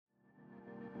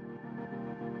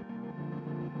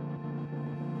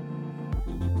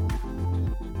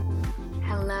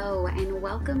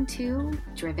welcome to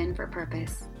Driven for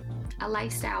Purpose, a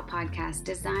lifestyle podcast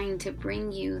designed to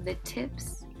bring you the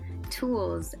tips,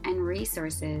 tools, and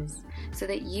resources so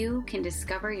that you can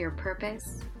discover your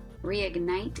purpose,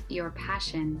 reignite your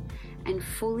passion, and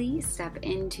fully step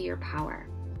into your power.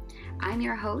 I'm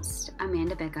your host,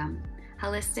 Amanda Bickham,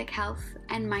 holistic health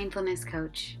and mindfulness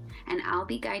coach, and I'll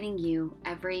be guiding you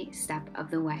every step of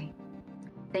the way.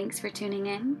 Thanks for tuning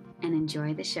in and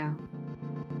enjoy the show.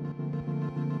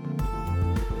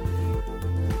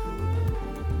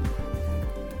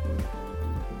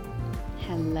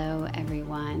 Hello,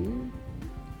 everyone.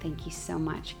 Thank you so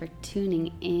much for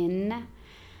tuning in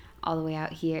all the way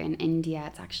out here in India.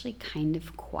 It's actually kind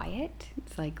of quiet.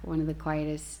 It's like one of the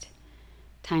quietest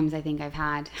times I think I've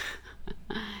had.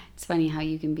 It's funny how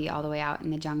you can be all the way out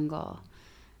in the jungle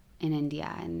in India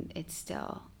and it's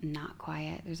still not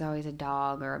quiet. There's always a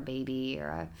dog or a baby or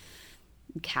a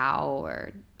cow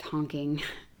or honking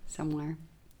somewhere.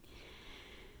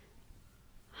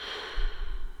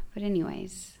 But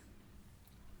anyways,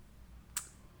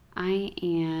 I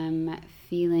am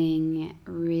feeling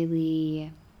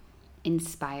really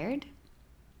inspired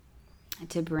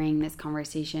to bring this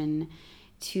conversation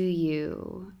to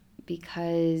you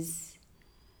because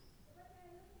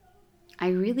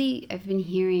I've been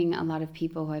hearing a lot of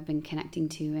people who I've been connecting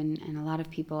to, and a lot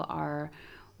of people are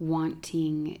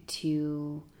wanting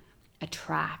to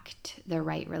attract the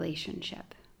right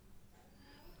relationship,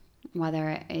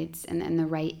 whether it's and the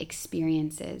right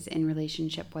experiences in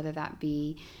relationship, whether that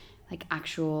be like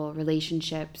actual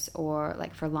relationships or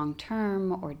like for long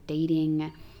term or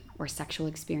dating or sexual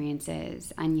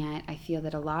experiences. And yet I feel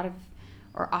that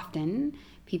often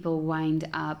people wind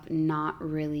up not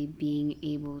really being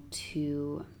able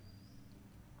to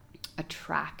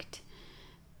attract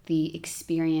the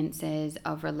experiences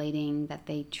of relating that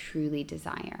they truly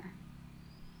desire.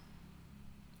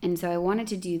 And so I wanted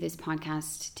to do this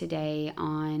podcast today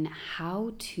on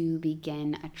how to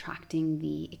begin attracting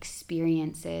the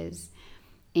experiences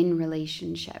in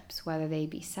relationships, whether they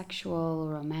be sexual,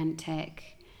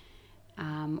 romantic,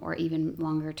 or even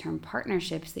longer term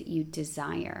partnerships that you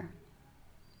desire.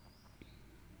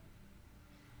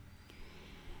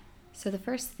 So the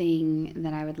first thing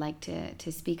that I would like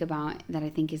to speak about that I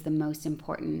think is the most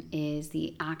important is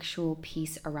the actual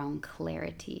piece around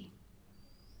clarity.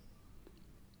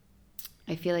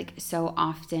 I feel like so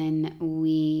often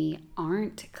we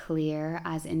aren't clear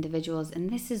as individuals, and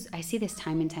I see this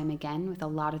time and time again with a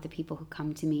lot of the people who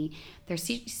come to me. They're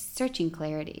searching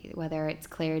clarity, whether it's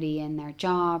clarity in their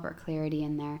job or clarity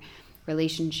in their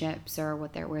relationships or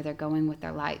where they're going with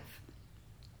their life.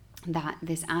 That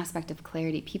this aspect of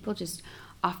clarity, people just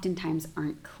oftentimes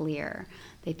aren't clear.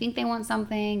 They think they want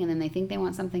something, and then they think they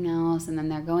want something else, and then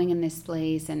they're going in this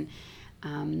place, and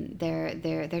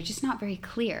they're just not very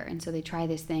clear. And so they try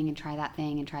this thing and try that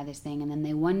thing and try this thing, and then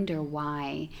they wonder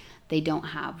why they don't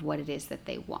have what it is that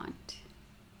they want.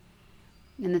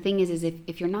 And the thing is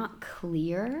if you're not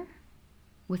clear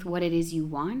with what it is you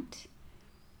want,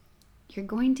 you're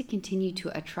going to continue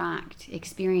to attract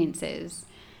experiences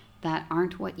that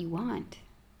aren't what you want.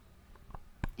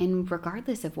 And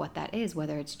regardless of what that is,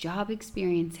 whether it's job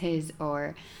experiences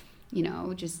or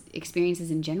just experiences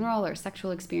in general or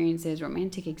sexual experiences,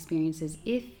 romantic experiences,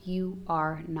 if you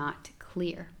are not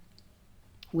clear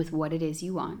with what it is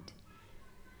you want,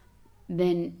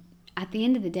 then at the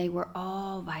end of the day, we're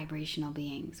all vibrational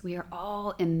beings. We are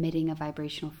all emitting a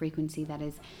vibrational frequency that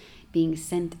is being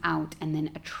sent out and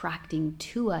then attracting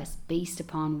to us based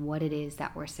upon what it is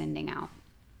that we're sending out.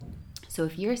 So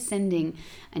if you're sending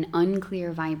an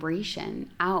unclear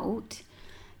vibration out,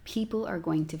 people are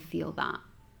going to feel that.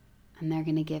 And they're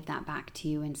going to give that back to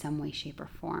you in some way, shape, or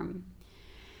form.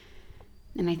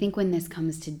 And I think when this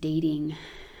comes to dating,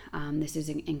 this is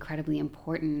incredibly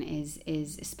important,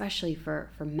 is especially for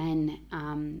men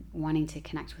wanting to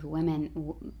connect with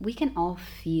women. We can all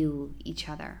feel each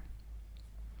other.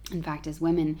 In fact, as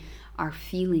women, our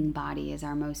feeling body is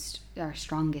our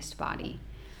strongest body.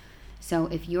 So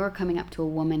if you're coming up to a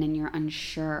woman and you're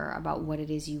unsure about what it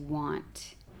is you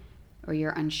want, or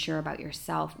you're unsure about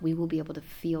yourself, we will be able to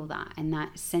feel that. And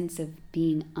that sense of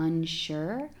being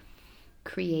unsure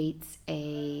creates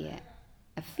a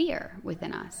fear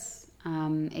within us.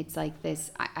 It's like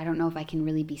this, I don't know if I can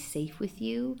really be safe with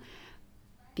you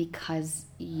because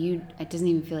it doesn't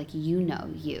even feel like you know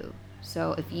you.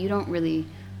 So if you don't really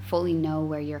fully know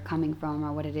where you're coming from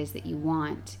or what it is that you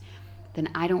want, then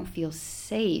I don't feel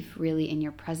safe really in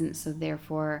your presence. So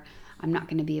therefore, I'm not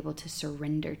going to be able to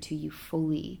surrender to you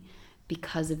fully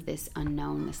because of this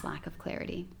unknown, this lack of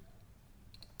clarity.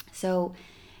 So,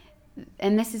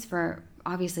 and this is for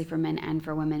obviously for men and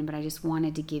for women, but I just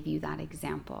wanted to give you that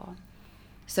example.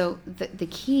 So the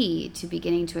key to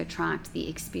beginning to attract the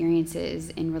experiences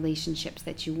in relationships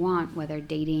that you want, whether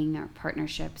dating or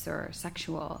partnerships or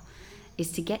sexual,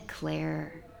 is to get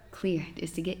clear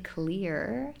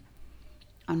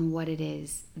on what it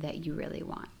is that you really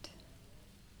want.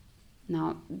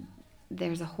 Now,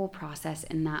 there's a whole process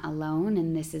in that alone,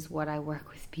 and this is what I work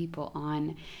with people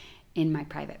on in my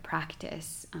private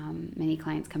practice. Many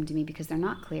clients come to me because they're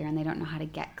not clear and they don't know how to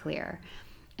get clear.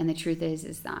 And the truth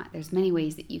is that there's many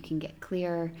ways that you can get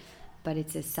clear, but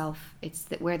it's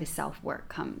where the self-work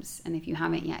comes. And if you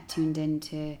haven't yet tuned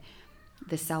into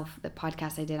the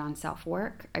podcast I did on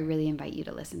self-work, I really invite you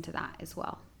to listen to that as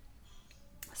well.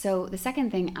 So the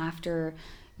second thing after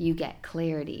you get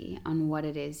clarity on what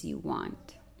it is you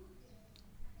want,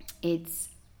 and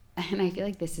I feel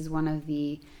like this is one of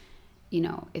the,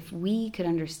 if we could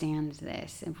understand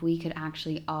this, if we could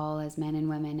actually all as men and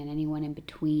women and anyone in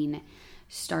between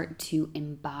start to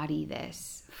embody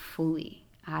this fully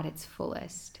at its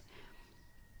fullest,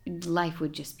 life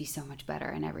would just be so much better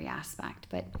in every aspect.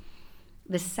 But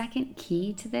the second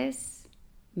key to this,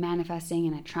 manifesting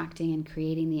and attracting and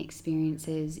creating the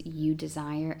experiences you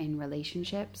desire in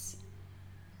relationships,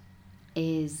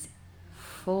 is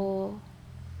full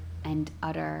and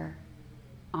utter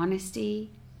honesty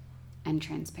and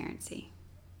transparency.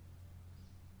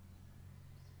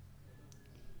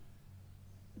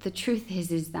 The truth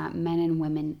is that men and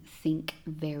women think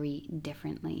very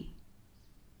differently.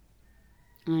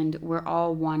 And we're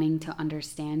all wanting to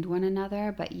understand one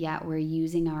another, but yet we're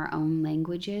using our own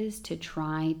languages to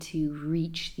try to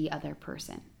reach the other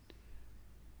person.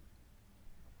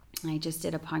 I just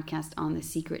did a podcast on the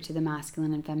secret to the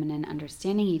masculine and feminine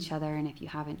understanding each other, and if you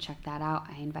haven't checked that out,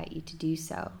 I invite you to do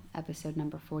so, episode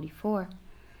number 44.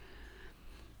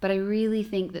 But I really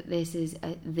think that this is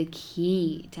the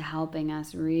key to helping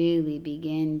us really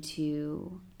begin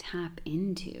to tap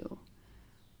into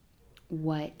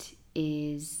what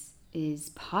is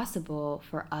possible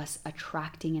for us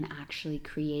attracting and actually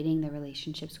creating the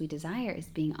relationships we desire, is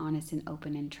being honest and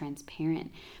open and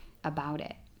transparent about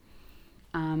it.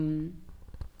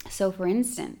 So for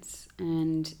instance,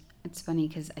 and it's funny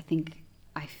because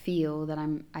I feel that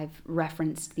I've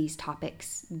referenced these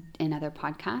topics in other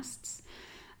podcasts,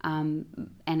 and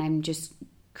I'm just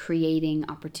creating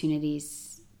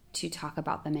opportunities to talk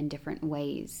about them in different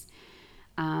ways.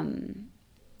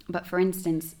 But for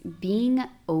instance, being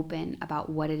open about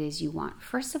what it is you want,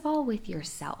 first of all, with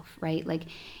yourself, right? Like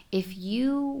if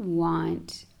you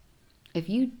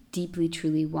deeply,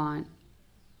 truly want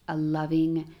a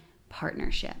loving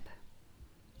partnership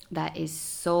that is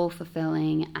soul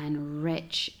fulfilling and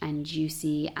rich and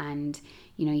juicy, and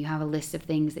you have a list of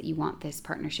things that you want this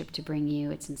partnership to bring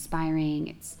you. It's inspiring,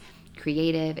 it's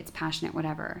creative, it's passionate,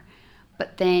 whatever.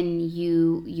 But then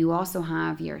you also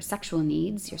have your sexual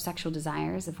needs, your sexual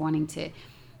desires of wanting to,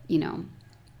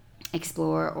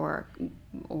 explore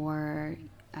or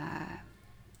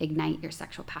ignite your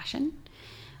sexual passion.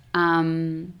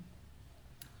 And,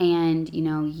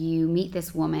 you meet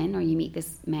this woman or you meet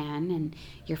this man and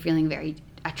you're feeling very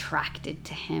attracted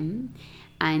to him.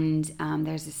 And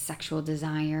there's this sexual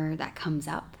desire that comes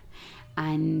up.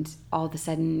 And all of a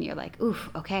sudden you're like,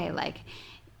 oof, okay, like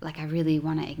I really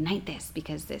want to ignite this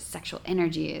because this sexual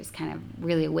energy is kind of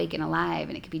really awake and alive,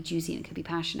 and it could be juicy and it could be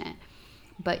passionate.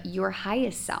 But your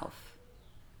highest self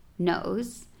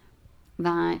knows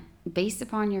that based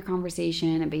upon your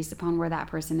conversation and based upon where that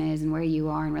person is and where you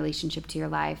are in relationship to your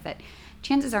life, that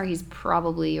chances are he's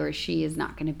probably or she is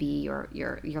not going to be your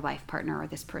life partner or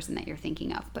this person that you're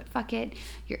thinking of. But fuck it,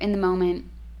 you're in the moment,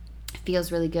 it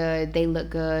feels really good, they look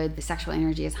good, the sexual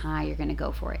energy is high, you're going to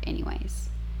go for it anyways.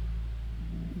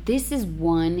 This is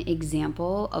one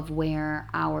example of where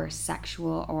our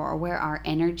sexual or where our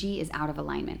energy is out of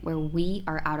alignment, where we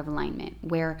are out of alignment,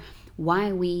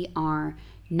 why we are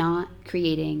not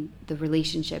creating the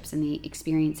relationships and the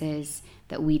experiences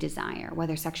that we desire,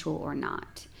 whether sexual or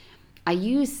not. I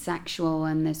use sexual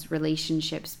and this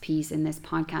relationships piece in this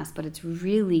podcast, but it's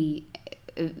really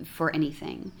for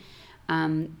anything.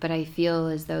 But I feel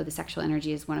as though the sexual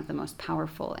energy is one of the most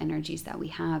powerful energies that we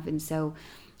have. And so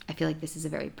I feel like this is a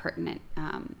very pertinent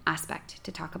aspect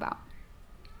to talk about.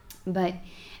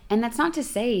 And that's not to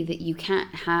say that you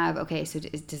can't have, okay, so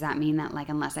does that mean that like,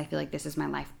 unless I feel like this is my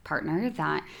life partner,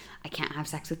 that I can't have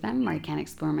sex with them or I can't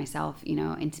explore myself,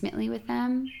 intimately with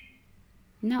them?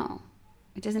 No,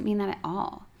 it doesn't mean that at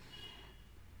all.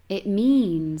 It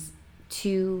means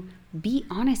to be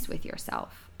honest with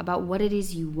yourself about what it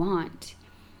is you want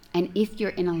And if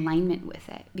you're in alignment with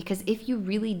it, because if you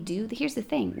really do, here's the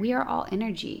thing, we are all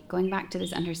energy. Going back to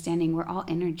this understanding, we're all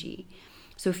energy.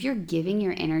 So if you're giving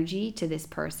your energy to this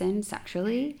person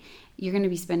sexually, you're going to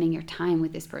be spending your time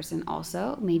with this person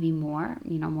also, maybe more,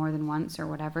 more than once or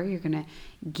whatever. You're going to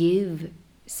give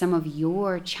some of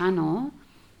your channel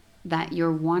that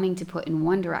you're wanting to put in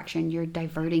one direction. You're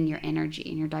diverting your energy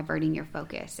and you're diverting your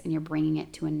focus and you're bringing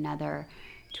it to another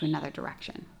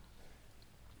direction.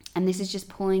 And this is just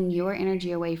pulling your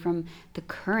energy away from the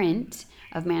current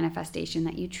of manifestation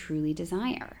that you truly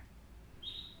desire.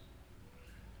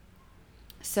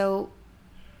 So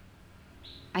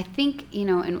I think,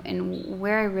 and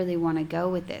where I really want to go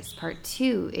with this, part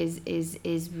 2,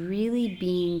 is really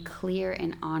being clear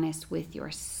and honest with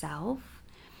yourself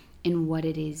in what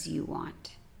it is you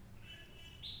want.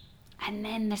 And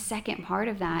then the second part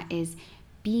of that is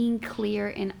being clear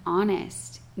and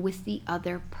honest with the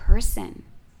other person.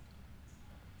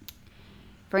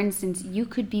 For instance, you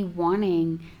could be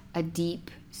wanting a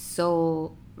deep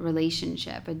soul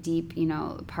relationship, a deep,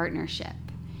 partnership.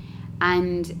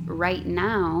 And right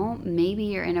now, maybe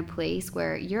you're in a place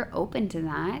where you're open to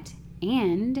that,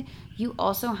 and you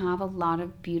also have a lot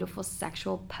of beautiful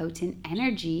sexual potent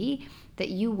energy that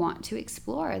you want to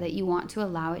explore, that you want to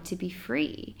allow it to be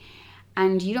free.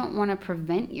 And you don't want to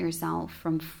prevent yourself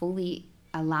from fully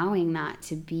allowing that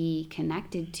to be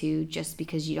connected to just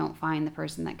because you don't find the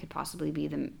person that could possibly be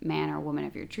the man or woman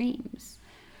of your dreams.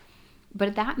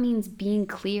 But that means being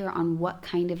clear on what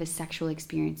kind of a sexual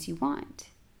experience you want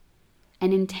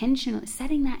and intentionally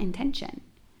setting that intention.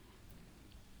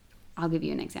 I'll give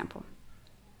you an example.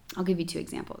 I'll give you 2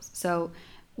 examples. So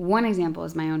one example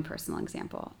is my own personal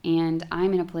example. And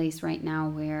I'm in a place right now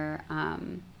where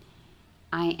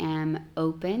I am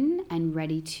open and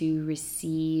ready to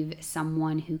receive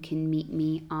someone who can meet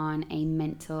me on a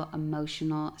mental,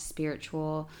 emotional,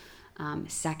 spiritual,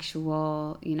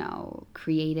 sexual,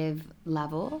 creative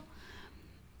level.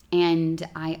 And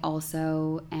I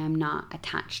also am not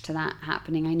attached to that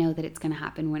happening. I know that it's going to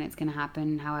happen when it's going to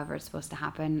happen, however it's supposed to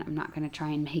happen. I'm not going to try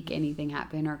and make anything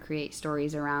happen or create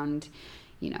stories around,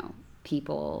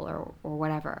 people or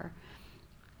whatever.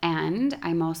 And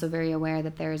I'm also very aware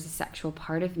that there is a sexual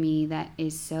part of me that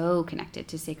is so connected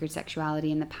to sacred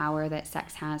sexuality and the power that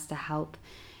sex has to help,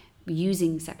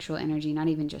 using sexual energy, not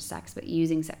even just sex, but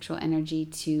using sexual energy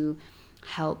to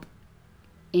help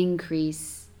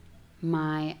increase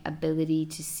my ability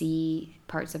to see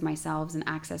parts of myself and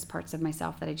access parts of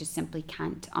myself that I just simply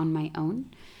can't on my own.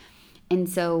 And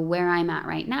so where I'm at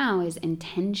right now is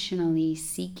intentionally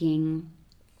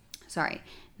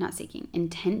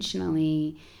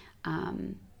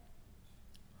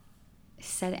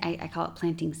I call it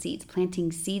planting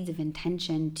seeds of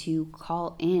intention to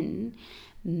call in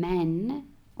men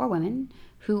or women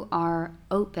who are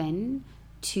open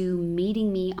to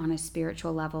meeting me on a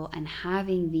spiritual level and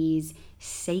having these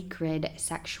sacred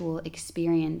sexual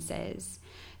experiences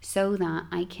so that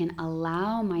I can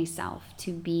allow myself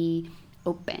to be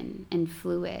open and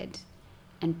fluid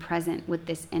and present with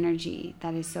this energy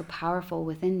that is so powerful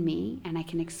within me, and I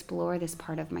can explore this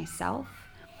part of myself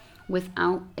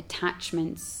without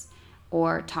attachments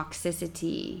or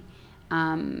toxicity.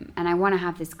 And I want to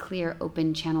have this clear,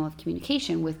 open channel of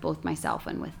communication with both myself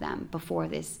and with them before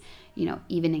this,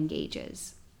 even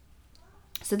engages.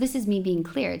 So this is me being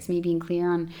clear. It's me being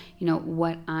clear on,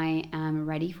 what I am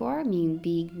ready for, me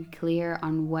being clear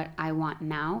on what I want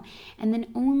now, and then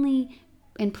only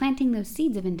in planting those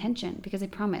seeds of intention. Because I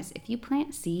promise, if you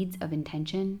plant seeds of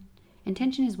intention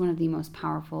is one of the most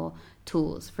powerful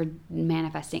tools for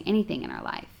manifesting anything in our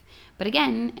life. But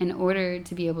again, in order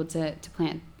to be able to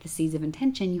plant the seeds of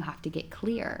intention, you have to get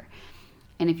clear.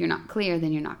 And if you're not clear,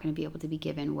 then you're not going to be able to be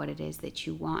given what it is that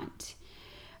you want.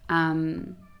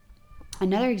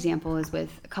 Another example is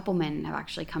with a couple men have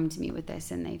actually come to me with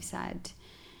this, and they've said,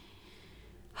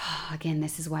 again,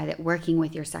 this is why that working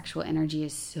with your sexual energy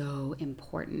is so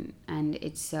important, and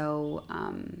it's so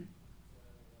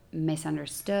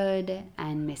misunderstood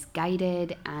and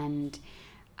misguided, and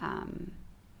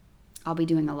I'll be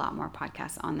doing a lot more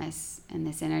podcasts on this and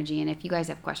this energy. And if you guys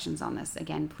have questions on this,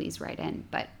 again, please write in.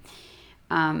 But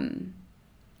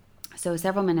so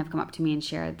several men have come up to me and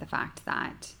shared the fact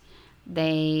that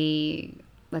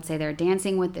let's say they're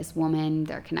dancing with this woman,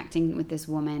 they're connecting with this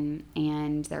woman,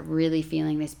 and they're really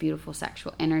feeling this beautiful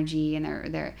sexual energy, and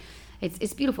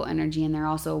it's beautiful energy, and they're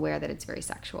also aware that it's very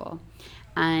sexual.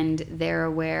 And they're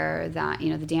aware that,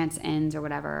 the dance ends or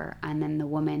whatever, and then the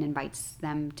woman invites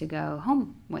them to go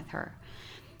home with her.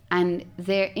 And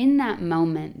there, in that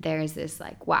moment, there's this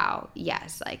like, wow,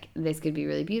 yes, like this could be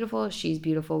really beautiful. She's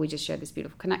beautiful. We just shared this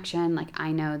beautiful connection. Like,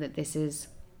 I know that this is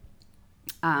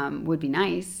would be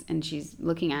nice, and she's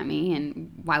looking at me,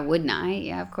 and why wouldn't I?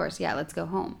 Yeah, of course. Yeah, let's go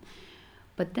home.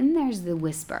 But then there's the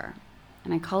whisper,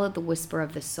 and I call it the whisper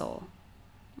of the soul,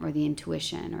 or the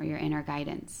intuition, or your inner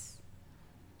guidance.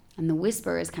 And the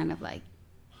whisper is kind of like,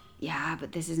 yeah,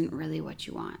 but this isn't really what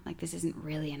you want. Like, this isn't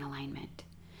really in alignment.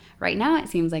 Right now it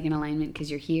seems like an alignment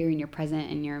because you're here and you're present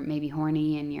and you're maybe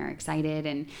horny and you're excited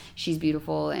and she's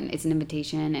beautiful and it's an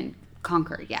invitation and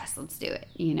conquer. Yes, let's do it,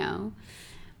 you know?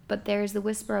 But there's the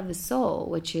whisper of the soul,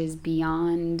 which is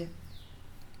beyond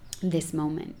this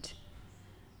moment.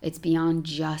 It's beyond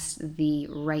just the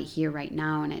right here, right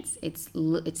now, and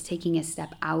it's taking a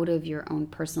step out of your own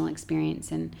personal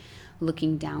experience and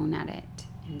looking down at it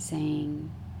and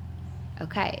saying,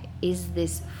 okay, is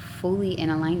this fully in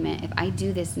alignment? If I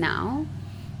do this now,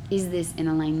 is this in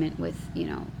alignment with,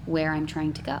 where I'm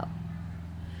trying to go?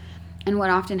 And what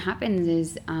often happens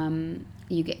is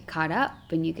you get caught up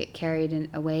and you get carried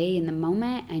away in the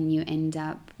moment, and you end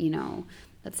up,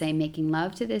 let's say making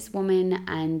love to this woman,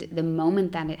 and the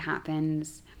moment that it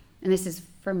happens, and this is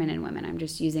for men and women, I'm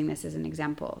just using this as an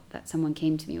example that someone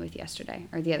came to me with yesterday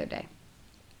or the other day.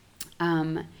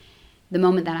 The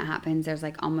moment that it happens, there's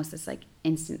like almost this like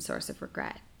instant source of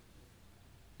regret,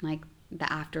 like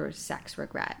the after sex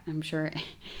regret. I'm sure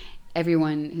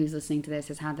everyone who's listening to this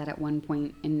has had that at one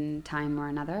point in time or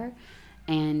another.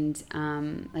 And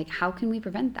like, how can we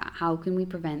prevent that? How can we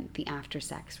prevent the after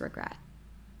sex regret?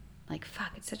 Like,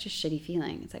 fuck, it's such a shitty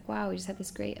feeling. It's like, wow, we just had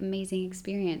this great, amazing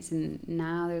experience, and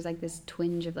now there's like this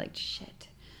twinge of like, shit,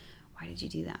 why did you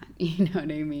do that? You know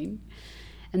what I mean?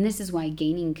 And this is why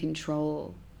gaining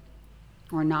control,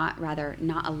 or not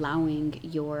allowing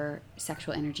your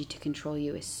sexual energy to control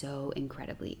you, is so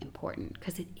incredibly important,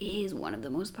 because it is one of the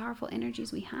most powerful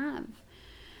energies we have.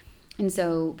 And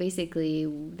so basically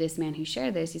this man who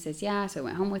shared this, he says, yeah, so I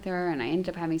went home with her and I ended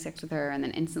up having sex with her, and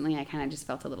then instantly I kind of just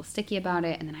felt a little sticky about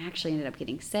it, and then I actually ended up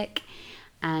getting sick.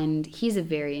 And he's a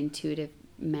very intuitive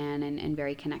man and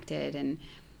very connected, and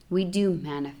we do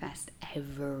manifest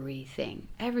everything.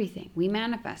 We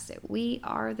manifest it. We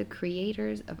are the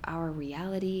creators of our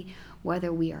reality,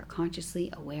 whether we are consciously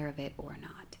aware of it or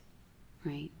not,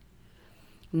 right?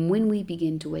 When we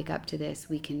begin to wake up to this,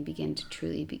 we can begin to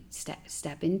truly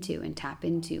step into and tap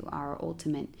into our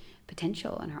ultimate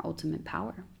potential and our ultimate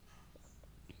power.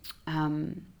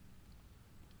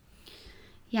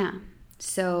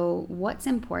 So what's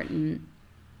important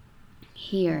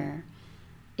here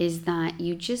is that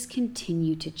you just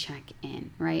continue to check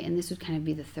in, right? And this would kind of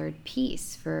be the third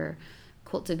piece for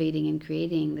cultivating and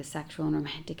creating the sexual and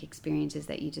romantic experiences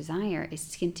that you desire, is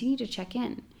to continue to check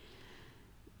in.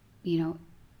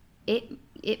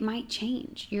 It might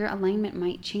change. Your alignment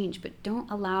might change, but don't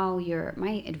allow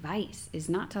my advice is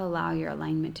not to allow your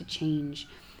alignment to change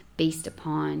based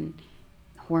upon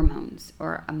hormones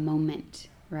or a moment,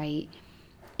 right?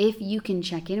 If you can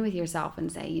check in with yourself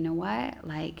and say, you know what,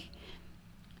 like,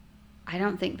 I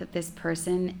don't think that this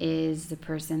person is the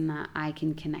person that I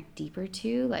can connect deeper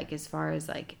to, like as far as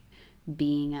like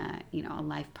being a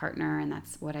life partner, and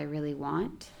that's what I really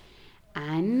want.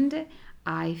 And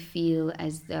I feel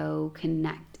as though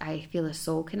I feel a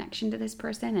soul connection to this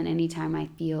person, and anytime I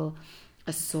feel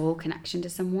a soul connection to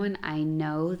someone, I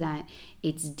know that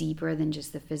it's deeper than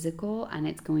just the physical, and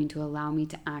it's going to allow me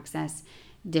to access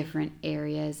different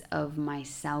areas of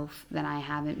myself that I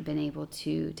haven't been able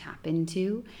to tap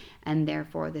into, and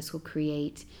therefore this will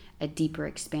create a deeper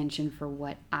expansion for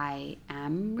what I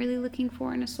am really looking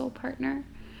for in a soul partner.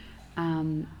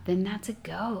 Then that's a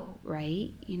go,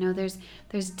 right?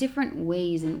 There's different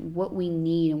ways, and what we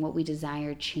need and what we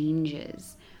desire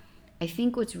changes. I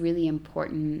think what's really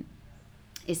important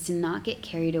is to not get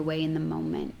carried away in the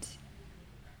moment,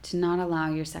 to not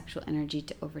allow your sexual energy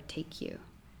to overtake you,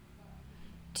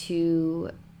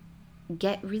 to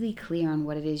get really clear on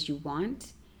what it is you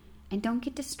want, and don't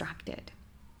get distracted.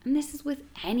 And this is with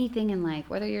anything in life,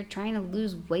 whether you're trying to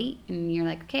lose weight and you're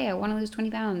like, okay, I want to lose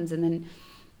 20 pounds, and then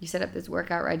you set up this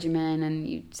workout regimen and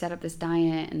you set up this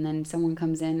diet, and then someone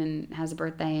comes in and has a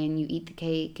birthday and you eat the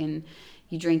cake and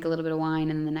you drink a little bit of wine,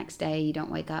 and the next day you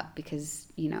don't wake up because,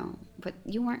 but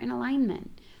you weren't in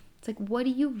alignment. It's like, what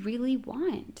do you really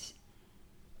want?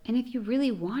 And if you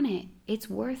really want it, it's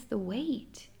worth the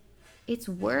wait. It's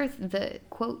worth the,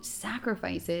 quote,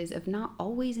 sacrifices of not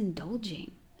always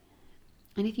indulging.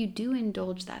 And if you do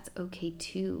indulge, that's okay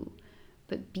too.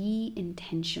 But be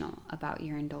intentional about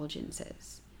your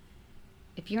indulgences.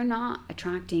 If you're not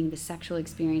attracting the sexual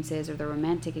experiences or the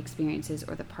romantic experiences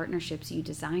or the partnerships you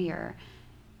desire,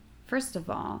 first of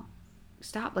all,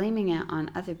 stop blaming it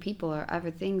on other people or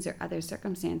other things or other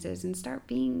circumstances, and start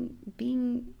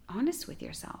being honest with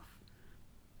yourself.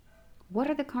 What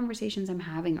are the conversations I'm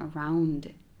having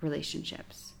around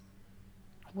relationships?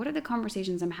 What are the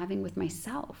conversations I'm having with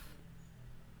myself?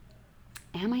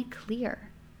 Am I clear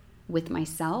with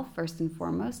myself, first and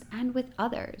foremost, and with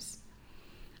others?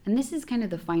 And this is kind of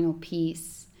the final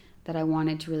piece that I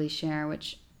wanted to really share,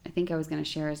 which I think I was going to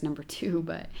share as number 2,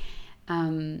 but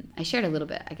I shared a little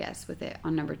bit, I guess, with it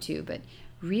on number 2, but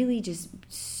really just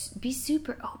be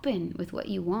super open with what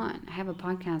you want. I have a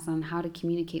podcast on how to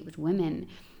communicate with women,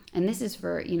 and this is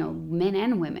for, men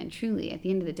and women, truly, at the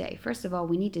end of the day. First of all,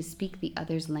 we need to speak the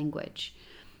other's language,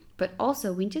 but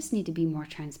also we just need to be more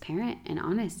transparent and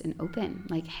honest and open.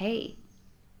 Like, hey,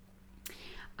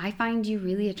 I find you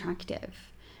really attractive.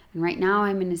 And right now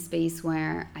I'm in a space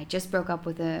where I just broke up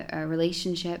with a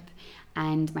relationship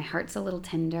and my heart's a little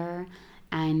tender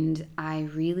and I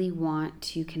really want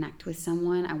to connect with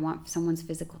someone. I want someone's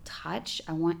physical touch.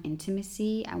 I want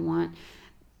intimacy. I want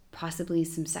possibly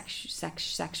some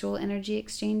sexual energy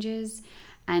exchanges.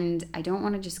 And I don't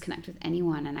want to just connect with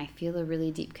anyone. And I feel a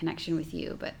really deep connection with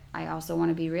you. But I also want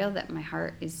to be real that my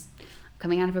heart is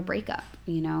coming out of a breakup,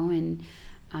 and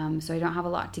so I don't have a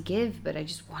lot to give, but I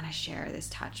just want to share this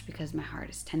touch because my heart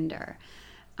is tender.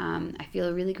 I feel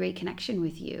a really great connection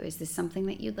with you. Is this something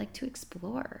that you'd like to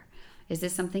explore? Is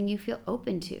this something you feel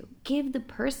open to? Give the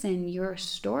person your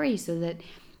story so that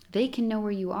they can know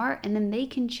where you are, and then they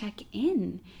can check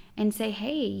in and say,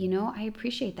 hey, I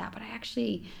appreciate that, but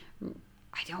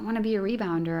I don't want to be a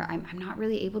rebounder. I'm not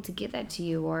really able to give that to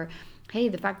you. Or, hey,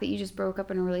 the fact that you just broke up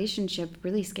in a relationship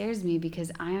really scares me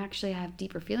because I actually have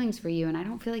deeper feelings for you and I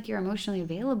don't feel like you're emotionally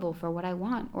available for what I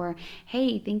want. Or,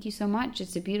 hey, thank you so much.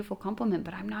 It's a beautiful compliment,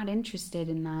 but I'm not interested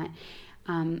in that.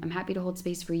 I'm happy to hold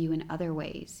space for you in other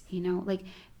ways.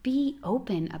 Be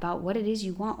open about what it is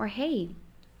you want. Or, hey,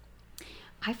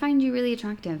 I find you really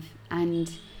attractive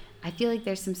and I feel like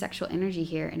there's some sexual energy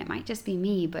here and it might just be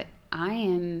me, but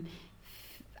I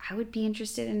would be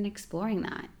interested in exploring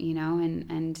that,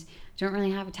 and don't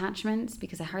really have attachments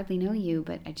because I hardly know you,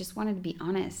 but I just wanted to be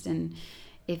honest. And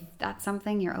if that's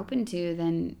something you're open to,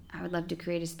 then I would love to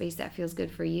create a space that feels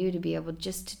good for you to be able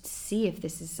just to see if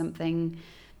this is something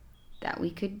that we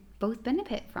could both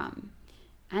benefit from.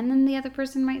 And then the other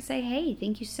person might say, hey,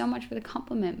 thank you so much for the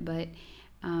compliment, but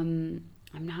I'm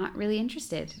not really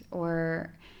interested.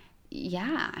 Or,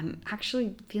 yeah, I'm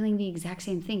actually feeling the exact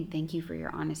same thing. Thank you for your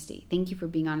honesty. Thank you for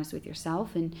being honest with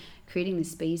yourself and creating the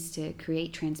space to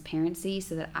create transparency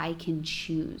so that I can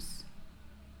choose.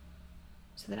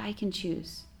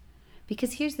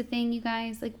 Because here's the thing, you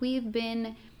guys, we've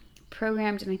been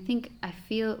programmed, and I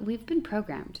feel we've been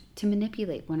programmed to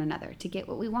manipulate one another to get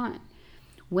what we want.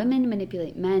 Women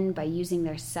manipulate men by using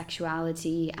their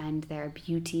sexuality and their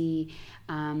beauty,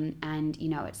 and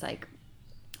it's like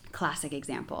classic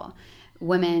example.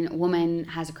 Woman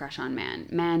has a crush on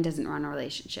man doesn't run a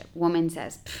relationship. Woman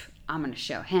says, I'm going to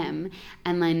show him,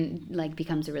 and then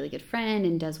becomes a really good friend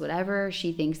and does whatever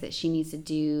she thinks that she needs to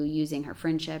do using her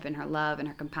friendship and her love and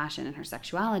her compassion and her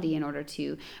sexuality in order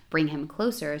to bring him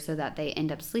closer so that they end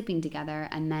up sleeping together.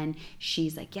 And then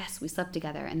she's like, yes, we slept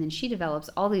together. And then she develops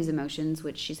all these emotions,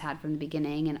 which she's had from the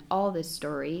beginning, and all this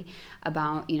story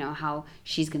about, how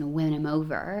she's going to win him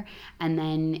over. And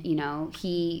then,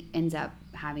 he ends up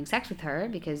having sex with her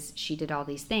because she did all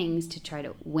these things to try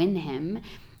to win him.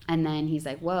 And then he's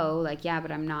like, whoa, yeah,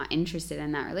 but I'm not interested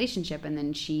in that relationship. And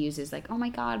then she uses oh my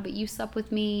God, but you slept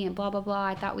with me and blah, blah, blah.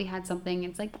 I thought we had something.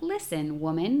 It's listen,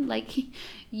 woman,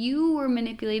 you were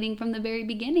manipulating from the very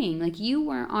beginning. You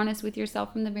weren't honest with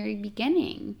yourself from the very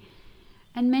beginning.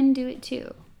 And men do it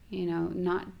too.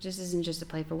 Not just isn't just a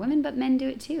play for women, but men do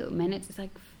it too. Men, it's this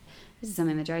is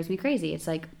something that drives me crazy. It's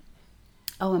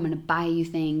oh, I'm going to buy you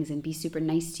things and be super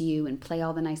nice to you and play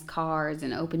all the nice cards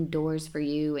and open doors for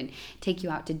you and take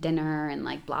you out to dinner and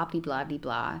blah, blah, blah, blah,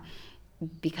 blah,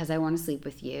 because I want to sleep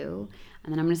with you.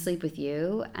 And then I'm going to sleep with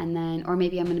you. And then, or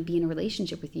maybe I'm going to be in a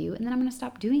relationship with you. And then I'm going to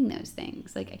stop doing those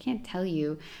things. I can't tell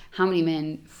you how many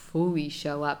men fully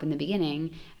show up in the beginning.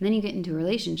 And then you get into a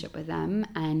relationship with them.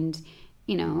 And,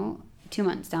 2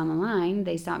 months down the line,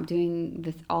 they stop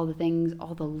doing all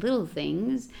the little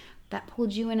things that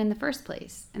pulled you in the first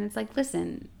place. And it's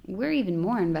listen, we're even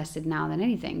more invested now than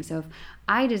anything. So if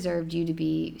I deserved you to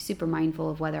be super mindful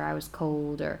of whether I was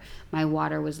cold or my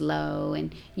water was low,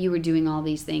 and you were doing all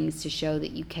these things to show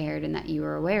that you cared and that you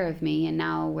were aware of me, and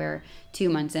now we're 2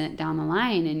 months down the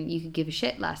line and you could give a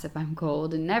shit less if I'm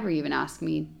cold and never even ask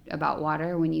me about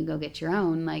water when you go get your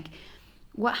own,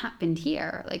 what happened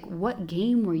here? What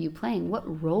game were you playing?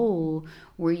 What role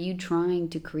were you trying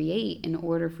to create in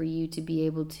order for you to be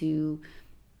able to,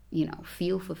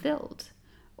 feel fulfilled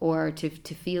or to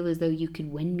feel as though you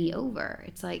could win me over?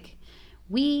 It's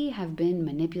We have been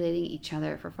manipulating each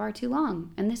other for far too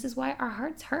long, and this is why our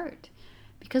hearts hurt,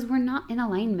 because we're not in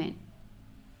alignment.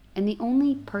 And the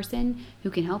only person who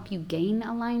can help you gain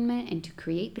alignment and to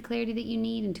create the clarity that you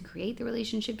need and to create the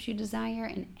relationships you desire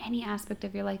in any aspect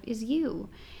of your life is you.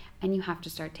 And you have to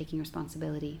start taking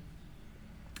responsibility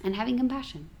and having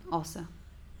compassion also.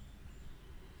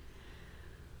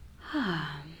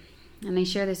 And I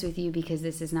share this with you because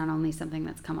this is not only something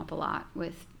that's come up a lot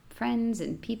with friends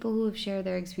and people who have shared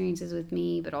their experiences with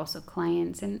me, but also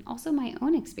clients and also my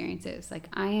own experiences. Like,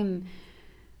 I am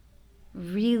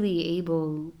really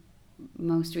able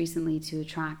most recently to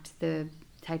attract the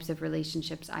types of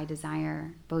relationships I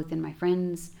desire, both in my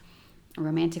friends,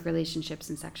 romantic relationships,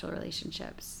 and sexual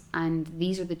relationships. And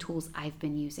these are the tools I've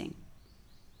been using.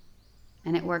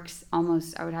 And it works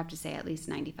almost, I would have to say, at least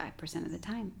 95% of the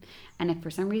time. And if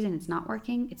for some reason it's not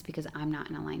working, it's because I'm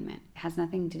not in alignment. It has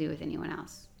nothing to do with anyone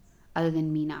else other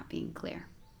than me not being clear.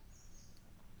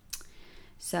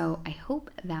 So I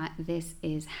hope that this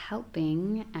is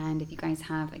helping. And if you guys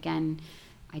have, again,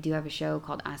 I do have a show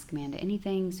called Ask Amanda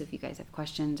Anything. So if you guys have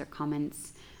questions or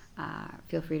comments,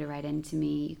 feel free to write in to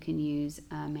me. You can use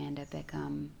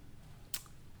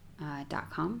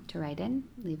amandabickham.com to write in,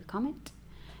 leave a comment.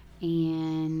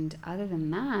 And other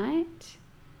than that,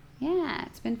 yeah,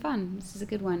 it's been fun. This is a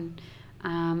good one.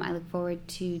 I look forward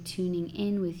to tuning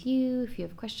in with you. If you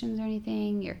have questions or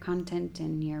anything, your content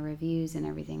and your reviews and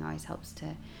everything always helps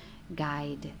to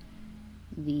guide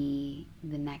the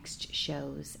next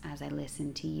shows as I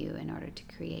listen to you in order to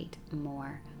create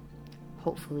more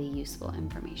hopefully useful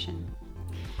information.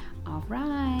 All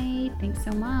right. Thanks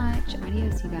so much.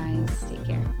 Adios, you guys. Take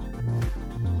care.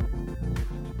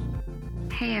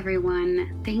 Hey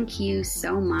everyone, thank you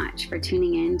so much for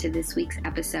tuning in to this week's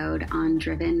episode on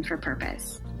Driven for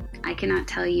Purpose. I cannot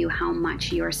tell you how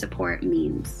much your support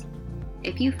means.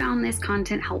 If you found this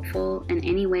content helpful in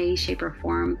any way, shape, or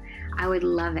form, I would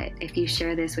love it if you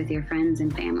share this with your friends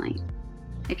and family.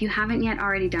 If you haven't yet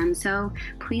already done so,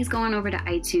 please go on over to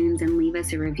iTunes and leave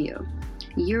us a review.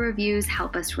 Your reviews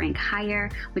help us rank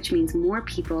higher, which means more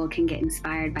people can get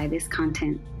inspired by this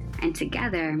content, and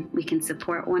together we can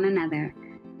support one another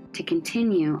to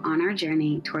continue on our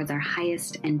journey towards our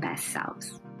highest and best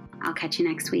selves. I'll catch you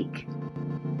next week.